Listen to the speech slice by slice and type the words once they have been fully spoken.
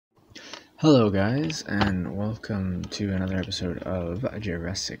Hello guys, and welcome to another episode of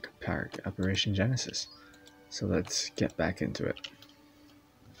Jurassic Park Operation Genesis. So let's get back into it.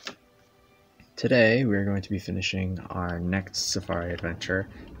 Today we're going to be finishing our next safari adventure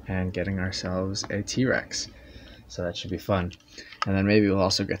and getting ourselves a T-Rex. So that should be fun. And then maybe we'll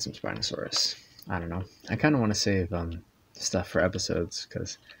also get some Spinosaurus. I don't know. I kind of want to save stuff for episodes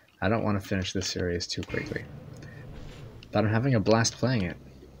because I don't want to finish this series too quickly. But I'm having a blast playing it.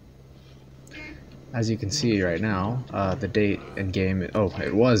 As you can see right now, the date in game,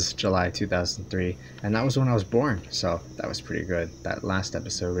 it was July 2003, and that was when I was born, so that was pretty good. That last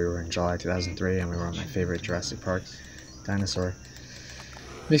episode we were in July 2003, and we were on my favorite Jurassic Park dinosaur.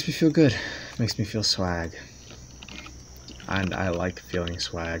 Makes me feel good, makes me feel swag. And I like feeling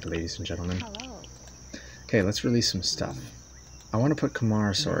swag, ladies and gentlemen. Hello. Okay, let's release some stuff. I want to put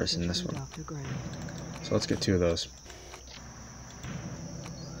Camarasaurus in this one, so let's get 2 of those.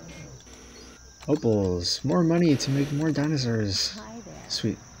 Opals, more money to make more dinosaurs. Hi there.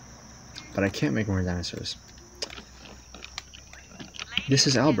 Sweet. But I can't make more dinosaurs. This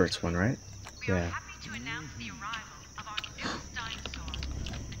is Albert's one, right? Yeah.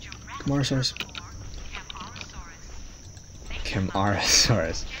 Camarasaurus.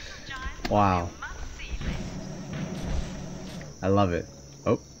 Camarasaurus. Wow. I love it.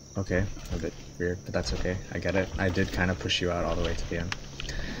 Oh, okay. A bit weird, but that's okay. I get it. I did kind of push you out all the way to the end.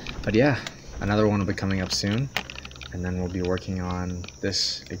 But yeah. Another one will be coming up soon, and then we'll be working on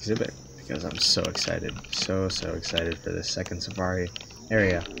this exhibit because I'm so excited, so excited for this second safari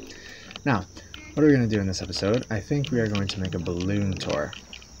area. Now, what are we going to do in this episode? I think we are going to make a balloon tour.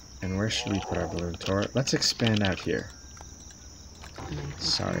 And where should we put our balloon tour? Let's expand out here.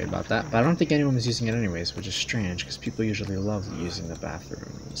 Sorry about that, but I don't think anyone was using it anyways, which is strange because people usually love using the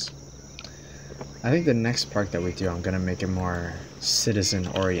bathrooms. I think the next park that we do, I'm going to make it more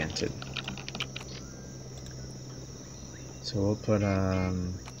citizen-oriented. So we'll put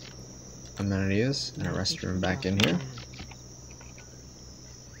amenities and a restroom back in here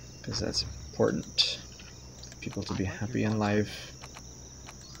because that's important for people to be happy in life.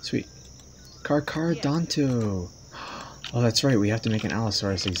 Sweet. Carcharodonto. Oh, that's right. We have to make an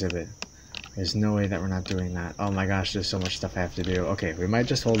Allosaurus exhibit. There's no way that we're not doing that. Oh my gosh, there's so much stuff I have to do. Okay, we might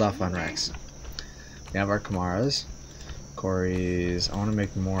just hold off on Rex. We have our Camaras, Corys. I want to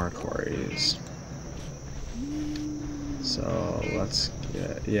make more Corys. So let's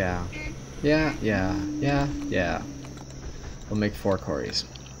get, yeah. We'll make 4 Corys.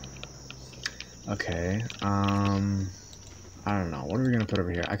 Okay, I don't know. What are we gonna put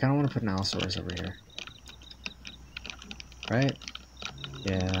over here? I kind of want to put an Allosaurus over here. Right?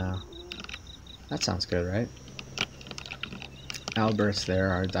 Yeah. That sounds good, right? Albert's there.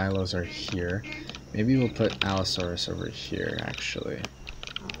 Our Dilos are here. Maybe we'll put Allosaurus over here, actually.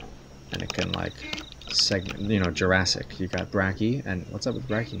 And it can, like, segment, you know, Jurassic. You got Brachy, and what's up with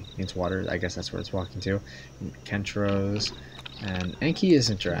Brachy? Means water. I guess that's where it's walking to. Kentros, and Anki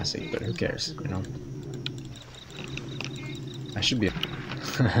isn't Jurassic, but who cares, you know? I should be.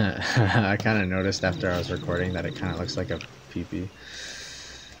 I kind of noticed after I was recording that it kind of looks like a pee-pee.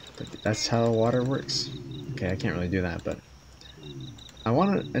 But that's how water works. Okay, I can't really do that, but I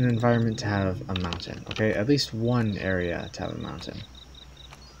want an environment to have a mountain. Okay, at least one area to have a mountain.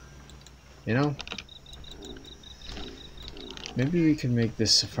 You know? Maybe we can make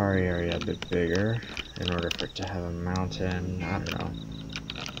this safari area a bit bigger in order for it to have a mountain. I don't know.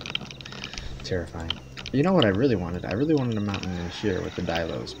 Terrifying. You know what I really wanted? I really wanted a mountain in here with the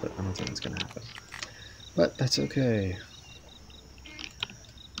Dilos, but I don't think it's gonna happen. But that's okay.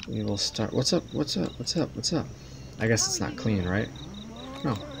 We will start. What's up? What's up? What's up? What's up? I guess it's not clean, right?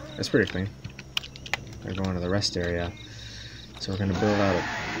 No, it's pretty clean. We're going to the rest area. So we're gonna build out a...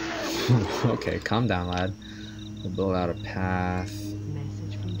 Okay, calm down, lad. We'll build out a path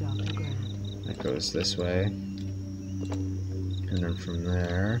that goes this way, and then from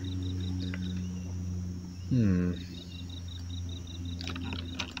there,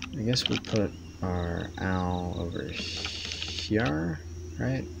 I guess we put our owl over here,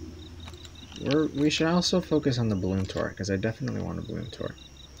 right? We should also focus on the balloon tour, because I definitely want a balloon tour.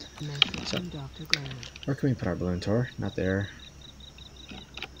 So, where can we put our balloon tour? Not there.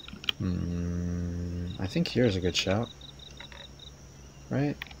 I think here's a good shout,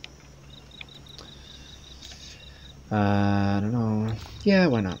 right? I don't know. Yeah,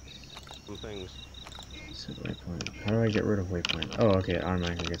 why not? Set waypoint. How do I get rid of waypoint? Oh, okay, it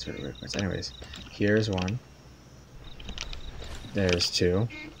automatically gets rid of waypoints. Anyways, here's 1. There's 2.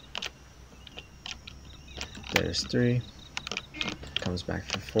 There's 3. Comes back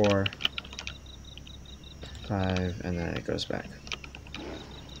for 4. 5, and then it goes back.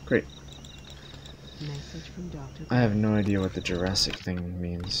 Great. Message from Dr. I have no idea what the Jurassic thing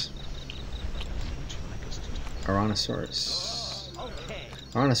means. Tyrannosaurus.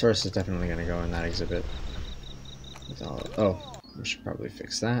 Tyrannosaurus is definitely going to go in that exhibit. Oh, we should probably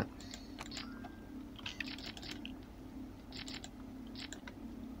fix that.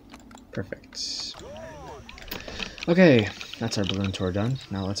 Perfect. Okay, that's our balloon tour done.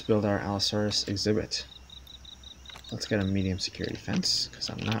 Now let's build our Allosaurus exhibit. Let's get a medium security fence, because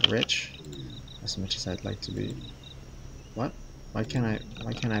I'm not rich as much as I'd like to be. What? Why can't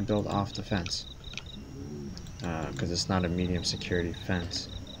I build off the fence? Because it's not a medium security fence.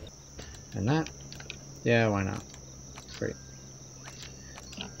 And that? Yeah, why not? Great.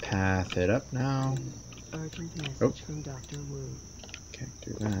 Path it up now. Urgent message from Dr. Wu. Can't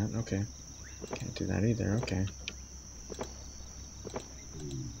do that, okay. Can't do that either, okay.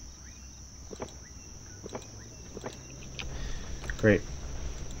 Great.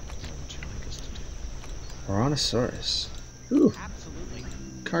 Tyrannosaurus. Ooh. Absolutely.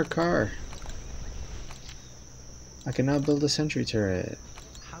 Car. I can now build a sentry turret.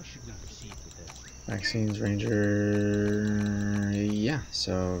 How should we proceed with this? Vaccines, Ranger. Yeah,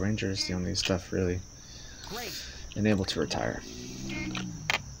 so Ranger is the only stuff really. Great. And able to retire.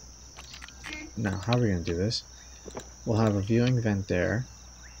 Now, how are we going to do this? We'll have a viewing vent there,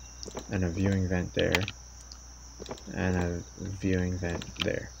 and a viewing vent there, and a viewing vent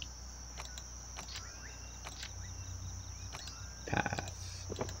there. Path.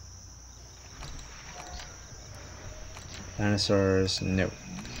 Dinosaurs, no.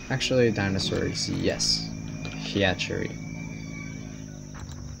 Actually, dinosaurs, yes. Hatchery.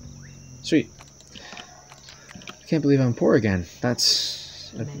 Sweet. I can't believe I'm poor again.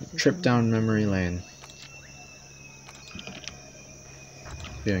 That's a trip down memory lane.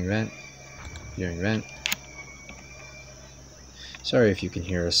 Viewing vent. Viewing vent. Sorry if you can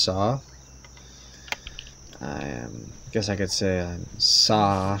hear a saw. I guess I could say I'm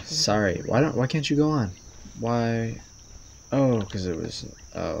sorry. Why can't you go on? Why? Oh, because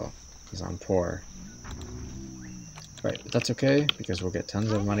I'm poor. Right, but that's okay because we'll get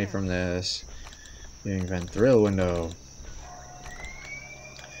tons of money from this. Viewing vent thrill window.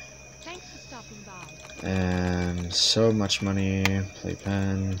 Thanks for stopping by. And so much money.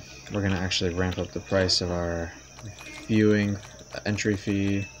 Playpen. We're gonna actually ramp up the price of our viewing entry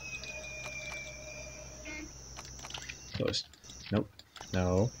fee. Closed. Nope.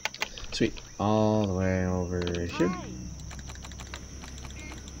 No. Sweet. All the way over here.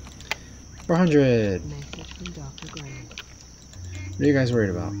 400. Message from Dr. Grant. What are you guys worried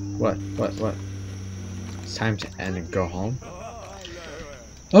about? What? It's time to end and go home.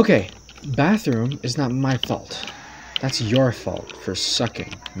 Okay. Bathroom is not my fault. That's your fault for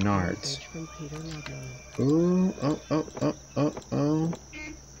sucking nards. Message from Peter Ludlow. Ooh, oh.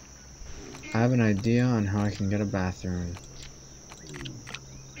 I have an idea on how I can get a bathroom.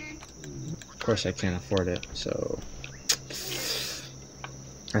 Of course I can't afford it, so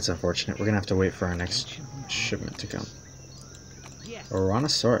that's unfortunate. We're gonna have to wait for our next shipment to come.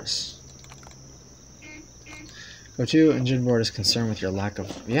 Tyrannosaurus. Go to engine board is concerned with your lack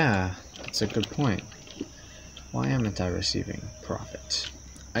of... Yeah, that's a good point. Why am I receiving profit?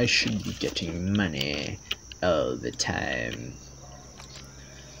 I should be getting money all the time.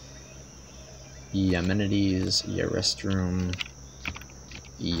 Your amenities, your restroom,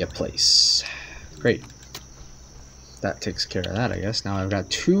 your place. Great. That takes care of that, I guess. Now I've got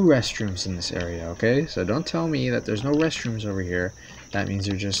 2 restrooms in this area, okay? So don't tell me that there's no restrooms over here. That means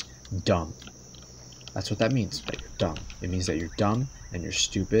you're just dumb. That's what that means, that you're dumb. It means that you're dumb, and you're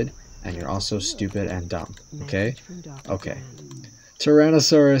stupid, and you're also stupid and dumb, okay? Okay.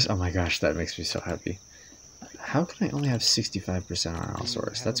 Tyrannosaurus. Oh my gosh, that makes me so happy. How can I only have 65% on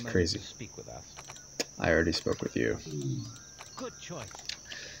Allosaurus? That's crazy. I already spoke with you. Good choice.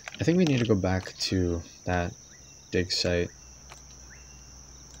 I think we need to go back to that dig site.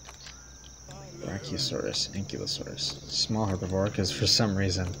 Brachiosaurus, Ankylosaurus. Small herbivore, because for some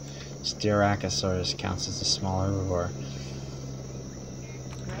reason Styracosaurus counts as a small herbivore.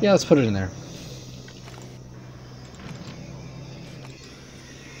 Yeah, let's put it in there.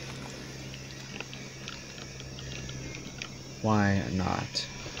 Why not?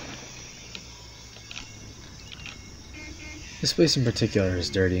 This place in particular is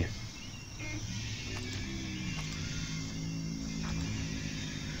dirty.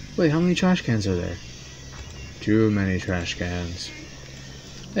 Wait, how many trash cans are there? Too many trash cans.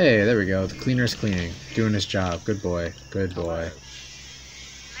 Hey, there we go. The cleaner's cleaning. Doing his job. Good boy. Good boy.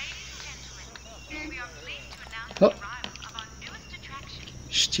 Oh.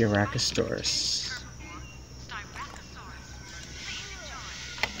 Styracosaurus.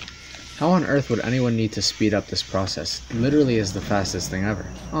 How on earth would anyone need to speed up this process? It literally is the fastest thing ever.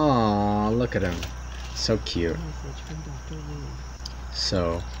 Aw, look at him. So cute. Message from Dr. Wu.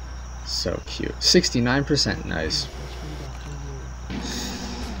 So cute. 69%. Nice. Message from Dr. Wu.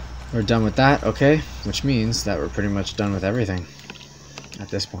 We're done with that, okay? Which means that we're pretty much done with everything at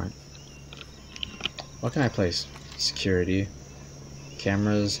this point. What can I place? Security.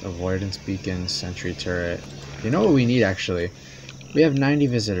 Cameras, avoidance beacon, sentry turret. You know what we need actually? We have 90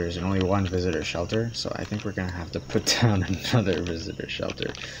 visitors and only one visitor shelter, so I think we're gonna have to put down another visitor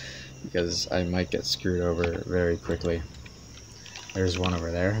shelter because I might get screwed over very quickly. There's one over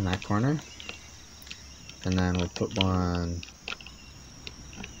there in that corner, and then we'll put one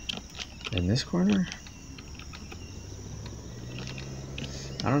in this corner.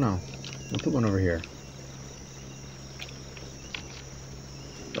 I don't know. We'll put one over here.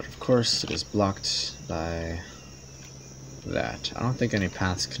 But of course it is blocked by that. I don't think any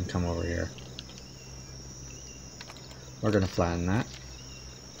paths can come over here. We're gonna flatten that.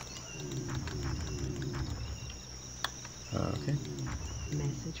 Okay.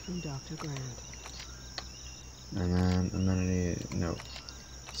 Message from Dr. Grant. And then amenity, no.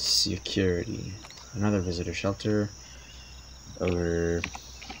 Security. Another visitor shelter over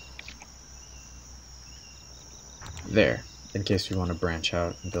there, in case we want to branch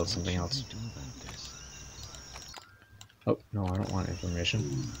out and build something else. Oh, no, I don't want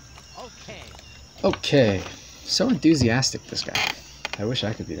information. Okay. Okay. So enthusiastic, this guy. I wish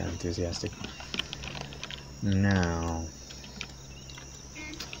I could be that enthusiastic. Now,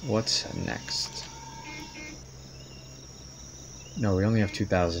 what's next? No, we only have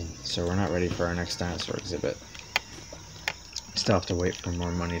 2,000, so we're not ready for our next dinosaur exhibit. Still have to wait for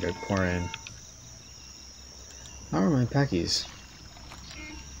more money to pour in. How are my packies?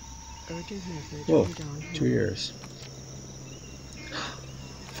 Urgent message Whoa, from Don 2 Hill. years.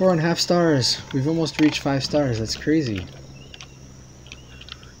 4.5 stars. We've almost reached 5 stars. That's crazy.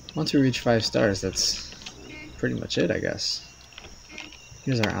 Once we reach 5 stars, that's pretty much it, I guess.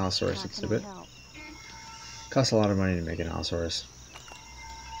 Here's our Allosaurus exhibit. Costs a lot of money to make an Allosaurus.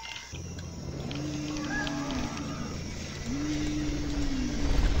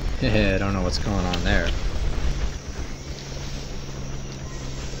 I don't know what's going on there.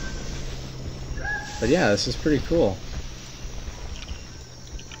 But yeah, this is pretty cool.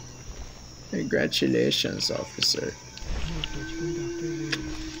 Congratulations, officer. Message from Dr. Wu.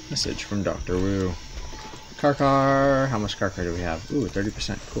 Message from Dr. Wu. Car. How much car do we have? Ooh,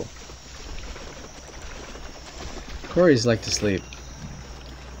 30%. Cool. Corey's like to sleep.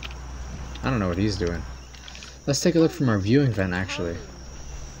 I don't know what he's doing. Let's take a look from our viewing vent, actually.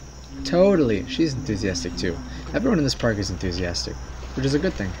 Totally. She's enthusiastic, too. Everyone in this park is enthusiastic, which is a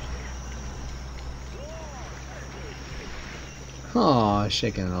good thing. Aw,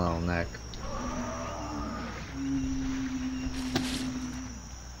 shaking a little neck.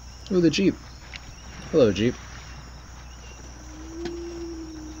 Ooh, the Jeep. Hello, Jeep.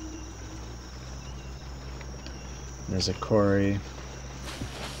 There's a Corey.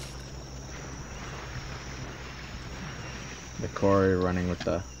 The Corey running with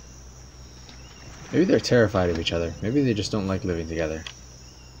the... Maybe they're terrified of each other. Maybe they just don't like living together.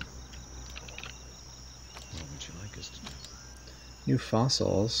 What would you like us to do? New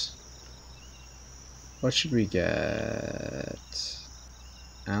fossils. What should we get?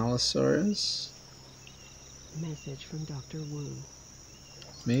 Allosaurus? Message from Dr. Wu.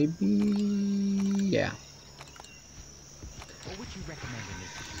 Maybe... yeah. What would you recommend in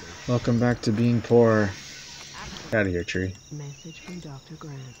this situation? Welcome back to being poor. Get out of here, tree. Message from Dr.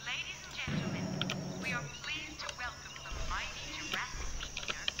 Grant. Ladies and gentlemen, we are pleased to welcome the mighty Jurassic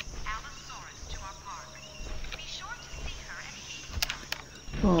meteor, Allosaurus, to our park. Be sure to see her at feeding time.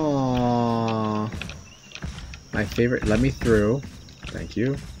 Aww. My favorite. Let me through. Thank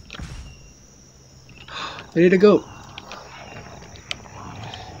you. I need a goat.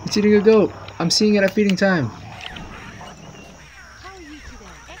 It's eating a goat. I'm seeing it at feeding time. How are you today?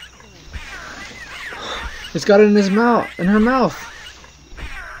 Excellent. It's got it in his mouth, in her mouth.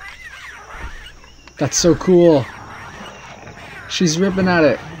 That's so cool. She's ripping at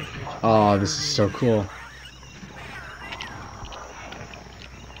it. Oh, this is so cool.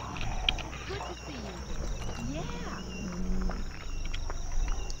 Good to see you. Yeah.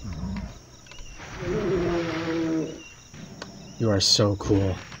 You are so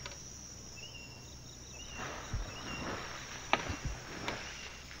cool.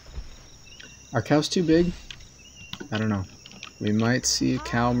 Are cows too big? I don't know. We might see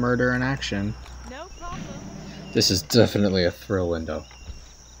cow murder in action. No problem. This is definitely a thrill window.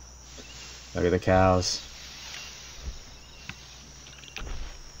 Look at the cows.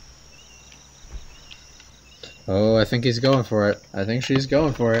 Oh, I think he's going for it. I think she's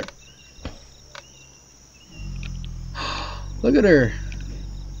going for it. Look at her.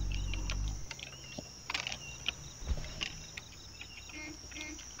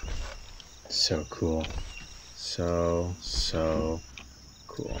 So cool. So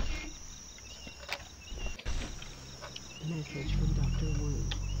cool. Message from Dr. Wu.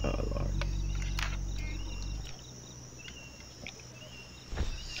 Oh, Lord.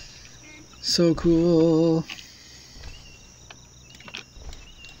 So cool.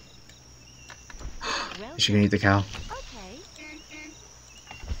 Is she gonna eat the cow? Okay.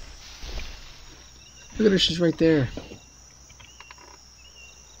 Look at her, she's right there.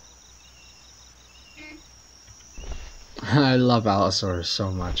 I love Allosaurus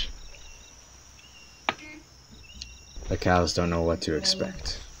so much. The cows don't know what to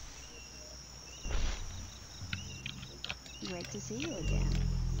expect. Great to see you again.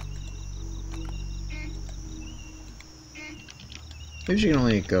 Maybe she can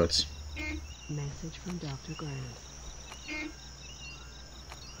only eat goats. Message from Dr. Grant.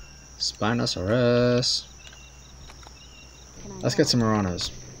 Spinosaurus. Let's get some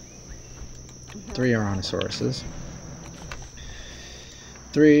Iranos. 3 Ironosauruses.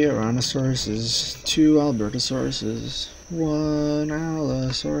 3 Ironosauruses. 2 Albertosauruses. 1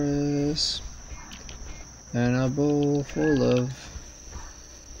 Allosaurus. And a bowl full of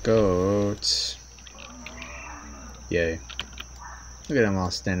goats. Yay. Look at them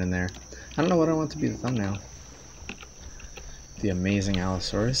all standing there. I don't know what I want to be the thumbnail. The amazing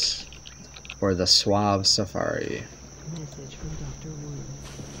Allosaurus. Or the suave safari. Message from Dr. Wu.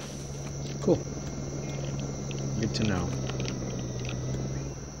 Cool. Good to know.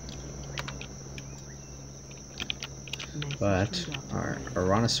 Message But from Dr. our Grant.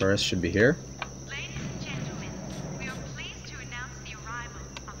 Tyrannosaurus should be here. Ladies and gentlemen, we are pleased to announce the arrival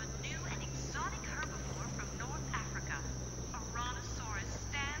of a new and exotic herbivore from North Africa. Tyrannosaurus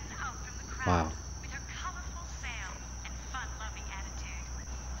stands out from the crowd Wow. with her colorful sail and fun-loving attitude.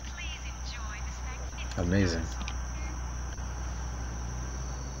 Please enjoy this magnificent Amazing. dinosaur.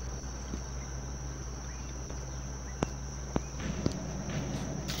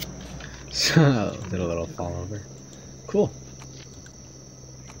 So, did a little fall over. Cool.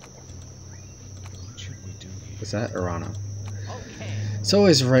 What should we do here? Is that Irano? Okay. It's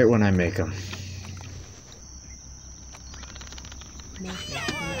always right when I make them. Message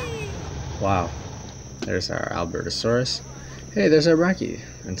from Dr. Wow. There's our Albertosaurus. Hey, there's our Brachii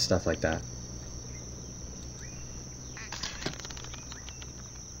and stuff like that.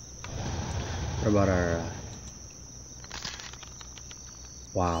 What about our...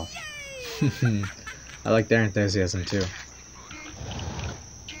 Wow. I like their enthusiasm too.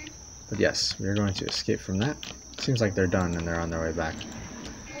 But yes, we're going to escape from that. Seems like they're done and they're on their way back.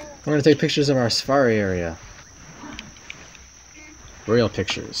 We're going to take pictures of our safari area. Real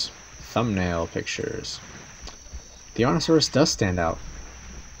pictures. Thumbnail pictures. The Tyrannosaurus does stand out.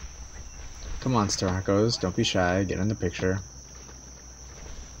 Come on, Staracos, don't be shy, get in the picture.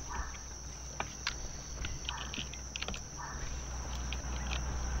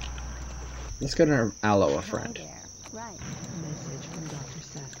 Let's get our Allo a friend. Right. Message from Dr.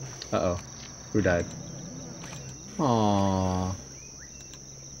 Sattler. Uh-oh. Who died? Aww.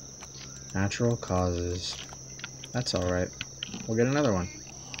 Natural causes. That's alright. We'll get another one.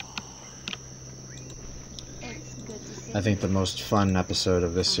 It's good to see I think the most fun episode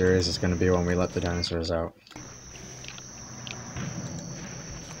of this series is going to be when we let the dinosaurs out.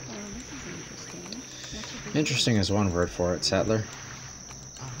 this is interesting. What should Interesting is one word for it, Sattler.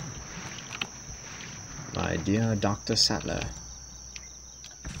 My dear Dr. Sattler.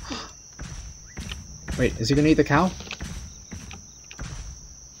 Wait, is he going to eat the cow?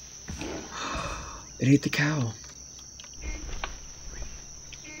 It ate the cow.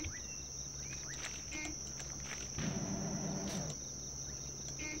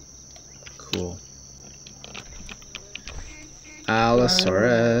 Cool.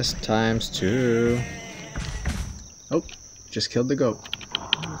 Allosaurus times 2. Oh, just killed the goat.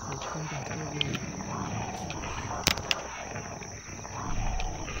 Message from Dr.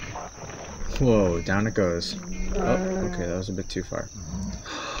 Wu. Whoa, down it goes. Oh, okay, that was a bit too far.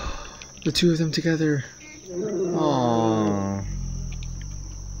 The two of them together. Aww.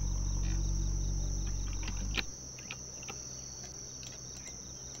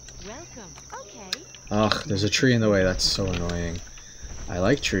 Welcome. Okay. Ugh, there's a tree in the way. That's so annoying. I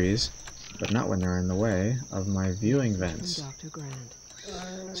like trees, but not when they're in the way of my viewing From vents. Dr. Grant.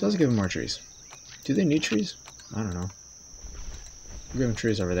 So let's give them more trees. Do they need trees? I don't know. We'll give them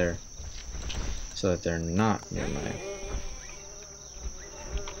trees over there, so that they're not near my...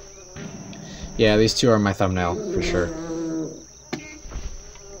 Yeah, these two are my thumbnail for sure.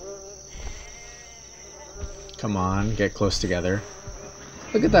 Come on, get close together.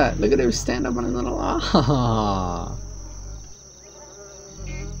 Look at that. Look at him stand up on his little... Ah.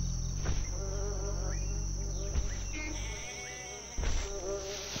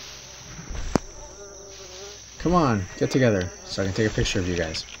 Come on, get together so I can take a picture of you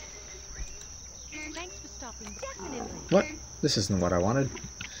guys. Thanks for stopping. Definitely. What? This isn't what I wanted.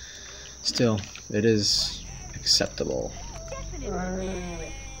 Still, it is acceptable.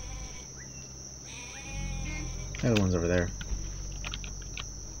 Definitely. The other one's over there.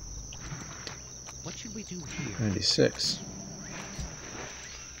 What should we do here? 96.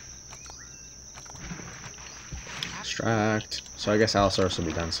 Distract. So I guess Allosaurus will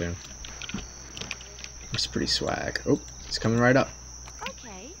be done soon. It's pretty swag. Oh, he's coming right up.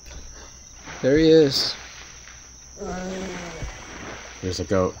 Okay. There he is. Here's a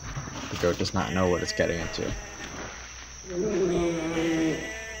goat. The goat does not know what it's getting into.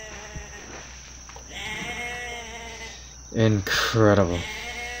 Incredible.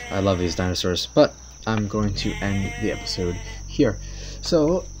 I love these dinosaurs, but I'm going to end the episode here.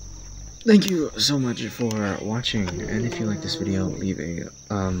 So, thank you so much for watching, and if you like this video, leave a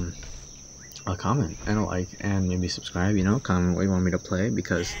comment and a like, and maybe subscribe, you know, comment what you want me to play,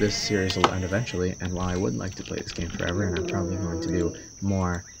 because this series will end eventually, and while I would like to play this game forever, and I'm probably going to do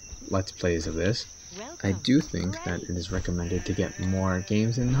more Let's Plays of this, I do think that it is recommended to get more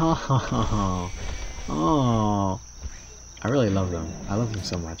games in. Oh, I really love them. I love them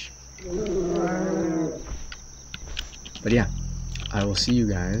so much. But yeah, I will see you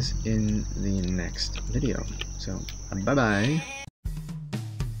guys in the next video. So, bye-bye.